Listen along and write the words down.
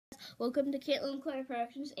Welcome to Caitlin Claire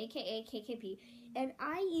Productions, aka KKP, and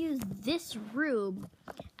I use this room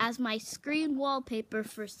as my screen wallpaper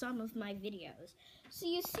for some of my videos. So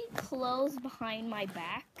you see clothes behind my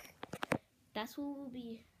back? That's what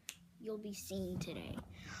you'll be seeing today.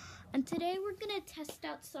 And today we're gonna test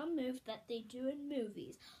out some moves that they do in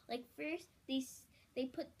movies. Like first, they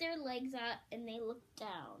put their legs out and they look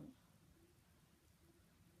down.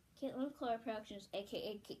 Caitlin Claire Productions,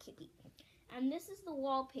 aka KKP. And this is the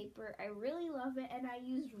wallpaper. I really love it, and I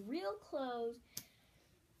used real clothes.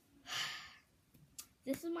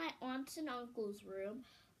 This is my aunt's and uncle's room,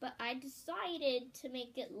 but I decided to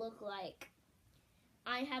make it look like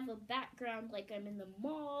I have a background like I'm in the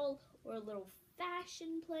mall or a little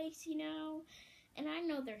fashion place, you know? And I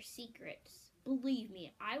know their secrets. Believe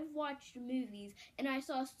me, I've watched movies, and I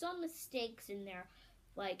saw some mistakes in there,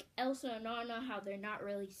 like Elsa and Anna, how they're not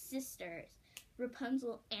really sisters.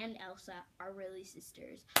 Rapunzel and Elsa are really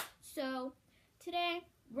sisters. So today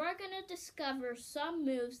we're gonna discover some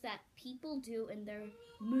moves that people do in their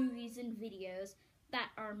movies and videos that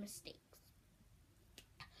are mistakes.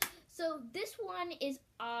 So this one is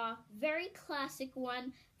a very classic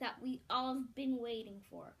one that we all have been waiting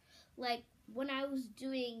for. Like whenever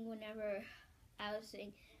I was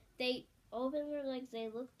saying, they open their legs, they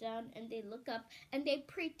look down and they look up and they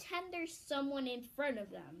pretend there's someone in front of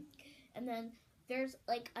them. And then there's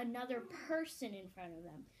like another person in front of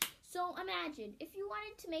them. So imagine, if you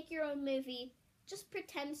wanted to make your own movie, just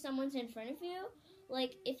pretend someone's in front of you.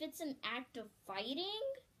 Like if it's an act of fighting,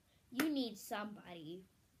 you need somebody.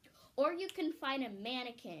 Or you can find a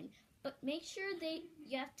mannequin, but make sure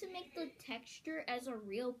you have to make the texture as a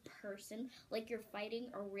real person, like you're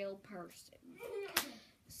fighting a real person.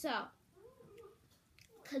 So,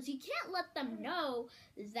 because you can't let them know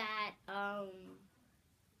that,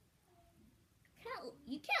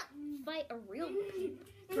 you can't fight a real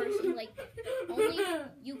person, like, only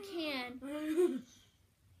you can,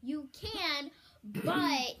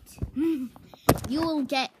 but you will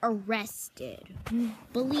get arrested.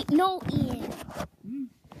 No, Ian.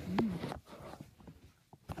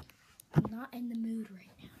 I'm not in the mood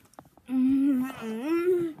right now.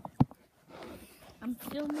 I'm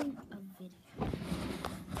filming a video.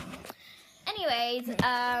 Anyways,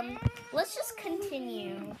 let's just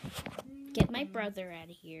continue. Get my brother out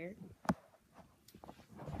of here.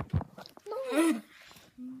 No.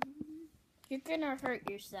 You're gonna hurt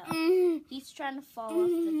yourself. He's trying to fall off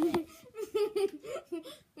the bed.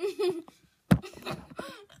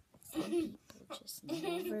 Some people just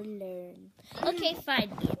never learn. Okay, fine.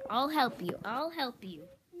 I'll help you.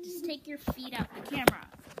 Just take your feet out the camera.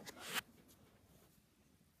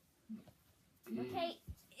 Okay,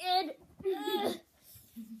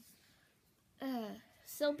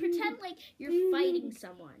 so pretend like you're fighting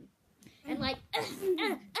someone. And like,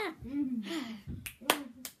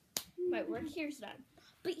 my work here's done.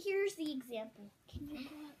 But here's the example. Can you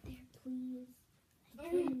go out there, please? I'm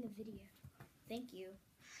filming a video. Thank you.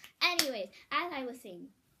 Anyways, as I was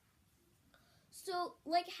saying, so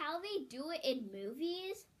like how they do it in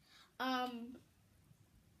movies,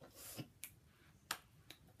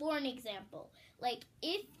 for an example, like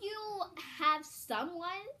if you have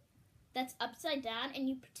someone that's upside down and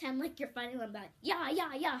you pretend like you're fighting them back, yeah,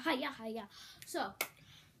 hi. So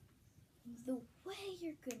the way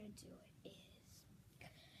you're gonna do it is,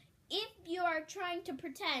 if you're trying to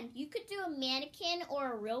pretend, you could do a mannequin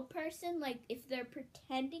or a real person, like if they're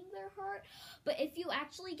pretending they're hurt. But if you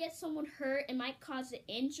actually get someone hurt, it might cause an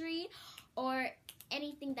injury or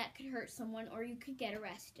anything that could hurt someone, or you could get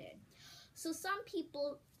arrested. So some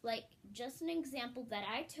people, like just an example that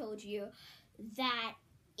I told you, that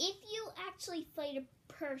if you actually fight a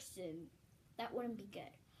person, that wouldn't be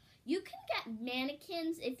good. You can get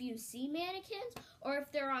mannequins if you see mannequins, or if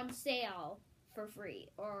they're on sale for free,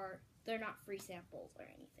 or they're not free samples or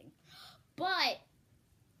anything. But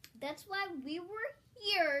that's why we were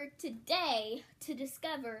here today to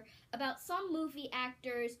discover about some movie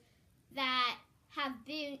actors that have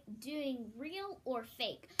been doing real or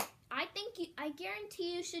fake. I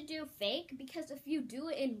guarantee you should do fake, because if you do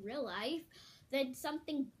it in real life, then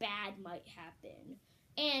something bad might happen,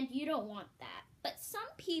 and you don't want that. But some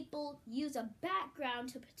people use a background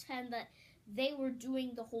to pretend that they were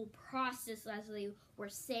doing the whole process as they were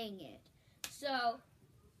saying it. So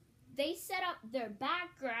they set up their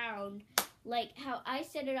background, like how I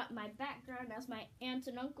set it up, my background as my aunt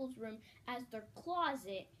and uncle's room, as their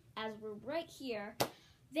closet, as we're right here.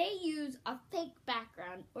 They use a fake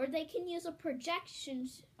background, or they can use a projection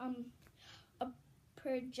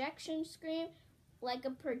screen, like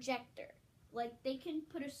a projector. Like they can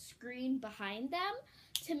put a screen behind them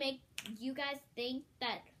to make you guys think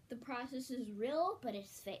that the process is real, but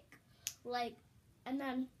it's fake. Like, and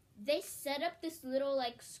then they set up this little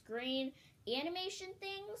like screen animation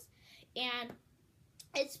things, and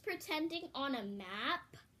it's pretending on a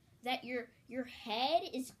map that your head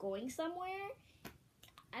is going somewhere.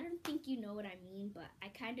 I don't think you know what I mean, but I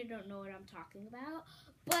kind of don't know what I'm talking about.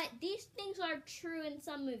 But these things are true in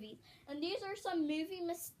some movies, and these are some movie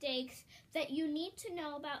mistakes that you need to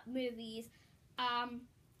know about movies.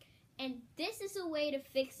 And this is a way to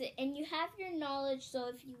fix it, and you have your knowledge. So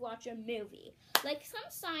if you watch a movie, like some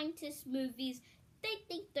scientist movies, they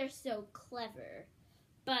think they're so clever,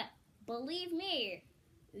 but believe me,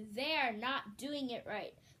 they are not doing it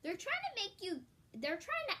right. They're trying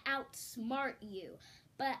to outsmart you,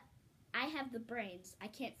 but I have the brains. I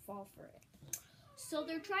can't fall for it. So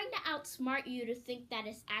they're trying to outsmart you to think that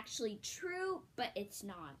it's actually true, but it's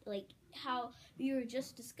not. Like how we were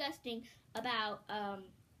just discussing about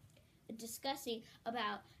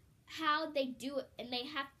how they do it, and they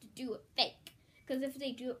have to do it fake. Because if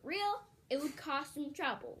they do it real, it would cost them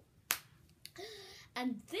trouble.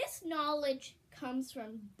 And this knowledge comes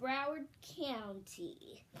from Broward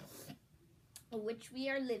County, which we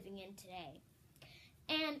are living in today.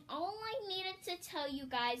 And all I needed to tell you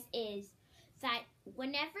guys is that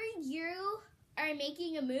whenever you are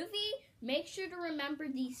making a movie, make sure to remember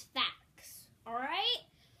these facts, alright?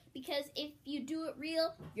 Because if you do it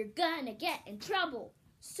real, you're gonna get in trouble.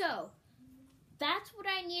 So, that's what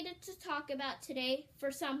I needed to talk about today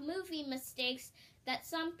for some movie mistakes that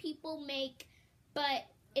some people make, but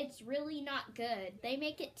it's really not good. They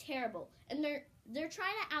make it terrible, and they're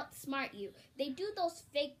trying to outsmart you. They do those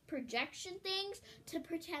fake projection things to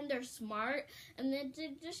pretend they're smart, and then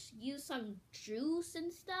they just use some juice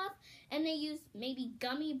and stuff, and they use maybe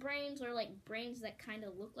gummy brains or like brains that kind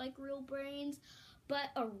of look like real brains, but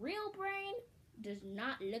a real brain does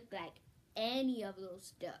not look like any of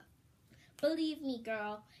those stuff. Believe me,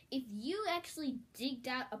 girl, if you actually digged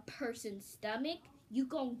out a person's stomach, you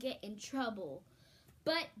gonna get in trouble.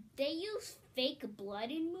 But they use fake blood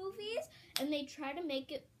in movies, and they try to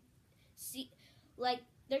make it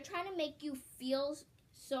they're trying to make you feel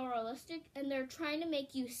so realistic, and they're trying to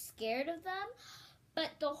make you scared of them.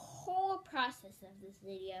 But the whole process of this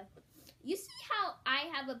video, you see how I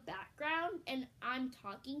have a background and I'm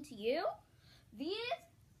talking to you? These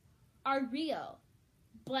are real,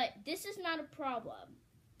 but this is not a problem.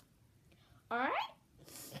 Alright?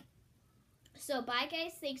 So bye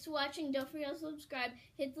guys, thanks for watching. Don't forget to subscribe,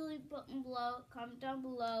 hit the like button below, comment down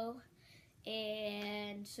below,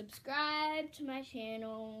 and subscribe to my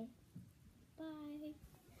channel. Bye.